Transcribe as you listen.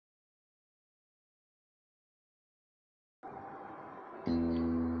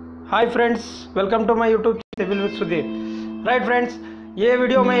Hi friends, welcome to my YouTube civil with Sudhir. Right friends, ये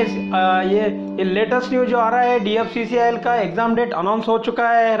video में ये latest news जो आ रहा है, DFCCIL का एग्ज़ाम डेट अनाउंस हो चुका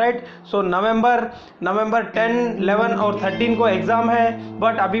है। राइट, सो नवंबर 10, 11 और 13 को एग्ज़ाम है,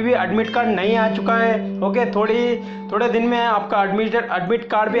 बट अभी भी एडमिट कार्ड नहीं आ चुका है। ओके, थोड़े दिन में आपका एडमिट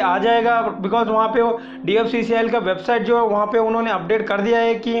कार्ड भी आ जाएगा, बिकॉज वहाँ पे DFCCIL का वेबसाइट जो है वहाँ पे उन्होंने अपडेट कर दिया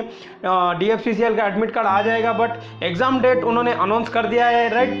है कि DFCCIL का एडमिट कार्ड आ जाएगा, बट एग्ज़ाम डेट उन्होंने अनाउंस कर दिया है।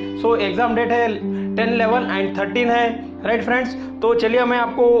 राइट, सो एग्ज़ाम डेट है 10, 11 एंड 13 है। राइट फ्रेंड्स, तो चलिए मैं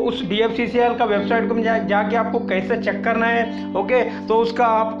आपको उस DFCCIL का वेबसाइट को जाके आपको कैसे चेक करना है। ओके, तो उसका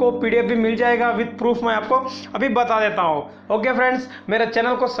आपको PDF भी मिल जाएगा विद प्रूफ, मैं आपको अभी बता देता हूँ। ओके फ्रेंड्स, मेरे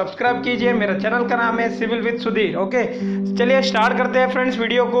चैनल को सब्सक्राइब कीजिए। मेरा चैनल का नाम है सिविल विद सुधीर। ओके, चलिए स्टार्ट करते हैं फ्रेंड्स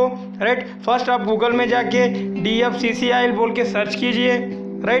वीडियो को। राइट, फर्स्ट आप गूगल में जाके DFCCIL बोल के सर्च कीजिए।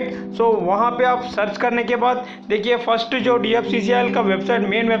 राइट, सो वहाँ पे आप सर्च करने के बाद देखिए फर्स्ट जो DFCCIL का वेबसाइट,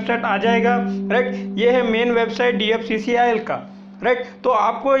 मेन वेबसाइट आ जाएगा। राइट, ये है मेन वेबसाइट DFCCIL का। राइट, तो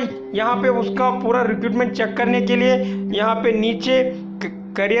आपको यहाँ पे उसका पूरा रिक्रूटमेंट चेक करने के लिए यहाँ पे नीचे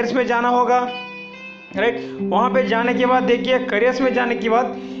करियर्स में जाना होगा। राइट, वहाँ पे जाने के बाद देखिए करियर्स में जाने के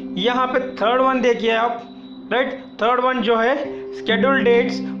बाद यहाँ पे थर्ड वन देखिए आप। राइट, थर्ड वन जो है schedule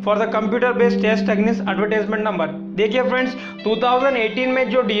dates for the computer based test techniques advertisement number. देखिए फ्रेंड्स, 2018 में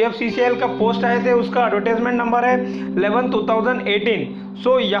जो DFCCIL का पोस्ट आए थे उसका एडवर्टाइजमेंट नंबर है 11/2018।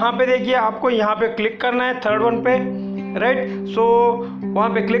 सो यहाँ पे देखिए आपको यहाँ पे क्लिक करना है थर्ड वन पे। राइट, सो वहाँ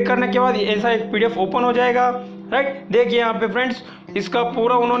पे क्लिक करने के बाद ऐसा एक PDF ओपन हो जाएगा। राइट, देखिए यहाँ पे फ्रेंड्स, इसका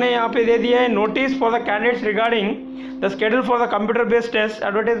पूरा उन्होंने यहाँ पे दे दिया है notice for the candidates regarding the schedule for the computer based test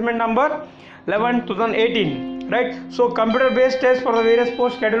advertisement number 11/2018. Right, so computer based test for the various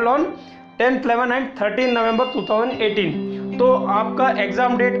posts scheduled on 10th, 11 and 13 November 2018. तो आपका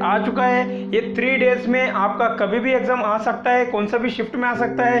एग्ज़ाम डेट आ चुका है। ये 3 डेज में आपका कभी भी exam आ सकता है, कौन सा भी शिफ्ट में आ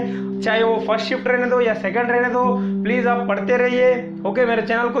सकता है, चाहे वो फर्स्ट शिफ्ट रहने दो या सेकंड रहने दो। प्लीज़ आप पढ़ते रहिए। ओके, मेरे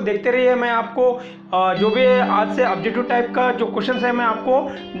चैनल को देखते रहिए। मैं आपको जो भी आज से ऑब्जेक्टिव टाइप का जो क्वेश्चन है मैं आपको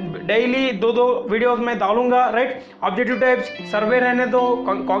डेली 2 वीडियोस में डालूंगा। राइट, ऑब्जेक्टिव टाइप सर्वे रहने दो,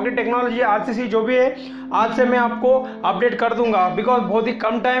 कॉग्निटिव टेक्नोलॉजी, RCC जो भी है आज से मैं आपको अपडेट कर दूंगा, बिकॉज बहुत ही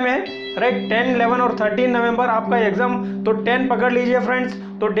कम टाइम है। राइट, 10, 11 और 13 नवंबर आपका एग्जाम, तो 10 पकड़ लीजिए फ्रेंड्स।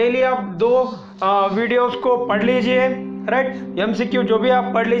 तो डेली आप 2 वीडियोस को पढ़ लीजिए। राइट, MCQ जो भी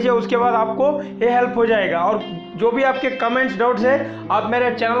आप पढ़ लीजिए, उसके बाद आपको ये हेल्प हो जाएगा। और जो भी आपके कमेंट्स, डाउट्स है, आप मेरे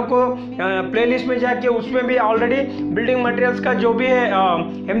चैनल को प्लेलिस्ट में जाके उसमें भी ऑलरेडी बिल्डिंग मटेरियल्स का जो भी है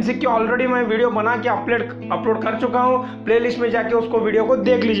MCQ ऑलरेडी मैं वीडियो बना के अपलोड कर चुका हूँ। प्लेलिस्ट में जाके उसको वीडियो को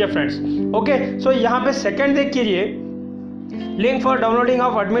देख लीजिए फ्रेंड्स। ओके, सो यहाँ पे सेकंड देख कीजिए, link for downloading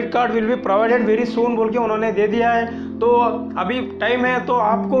of admit card will be provided very soon बोल के उन्होंने दे दिया है। तो अभी टाइम है, तो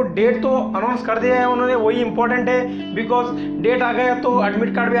आपको डेट तो अनाउंस कर दिया है उन्होंने, वही इंपॉर्टेंट है, बिकॉज डेट आ गया तो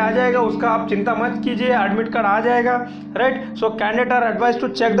एडमिट कार्ड भी आ जाएगा, उसका आप चिंता मत कीजिए, एडमिट कार्ड आ जाएगा। Right, so candidate are advise to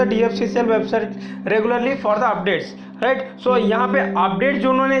check the DFCCIL website regularly for the updates. Right, सो यहाँ पे अपडेट जो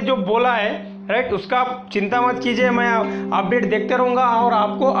उन्होंने जो बोला है, राइट, उसका आप चिंता मत कीजिए, मैं अपडेट देखते रहूँगा और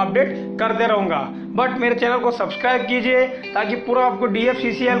आपको अपडेट करते रहूँगा। बट मेरे चैनल को सब्सक्राइब कीजिए ताकि पूरा आपको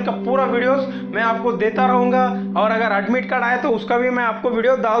DFCCIL का पूरा वीडियोस मैं आपको देता रहूँगा। और अगर एडमिट कार्ड आए तो उसका भी मैं आपको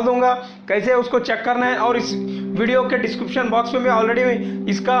वीडियो डाल दूँगा, कैसे उसको चेक करना है। और इस वीडियो के डिस्क्रिप्शन बॉक्स में भी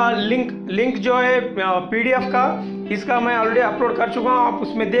ऑलरेडी इसका लिंक जो है PDF का, इसका मैं ऑलरेडी अपलोड कर चुका हूँ, आप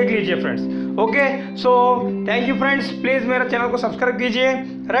उसमें देख लीजिए friends. Okay, so thank you friends, please मेरे चैनल को सब्सक्राइब कीजिए।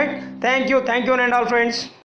 Right, thank you and all friends.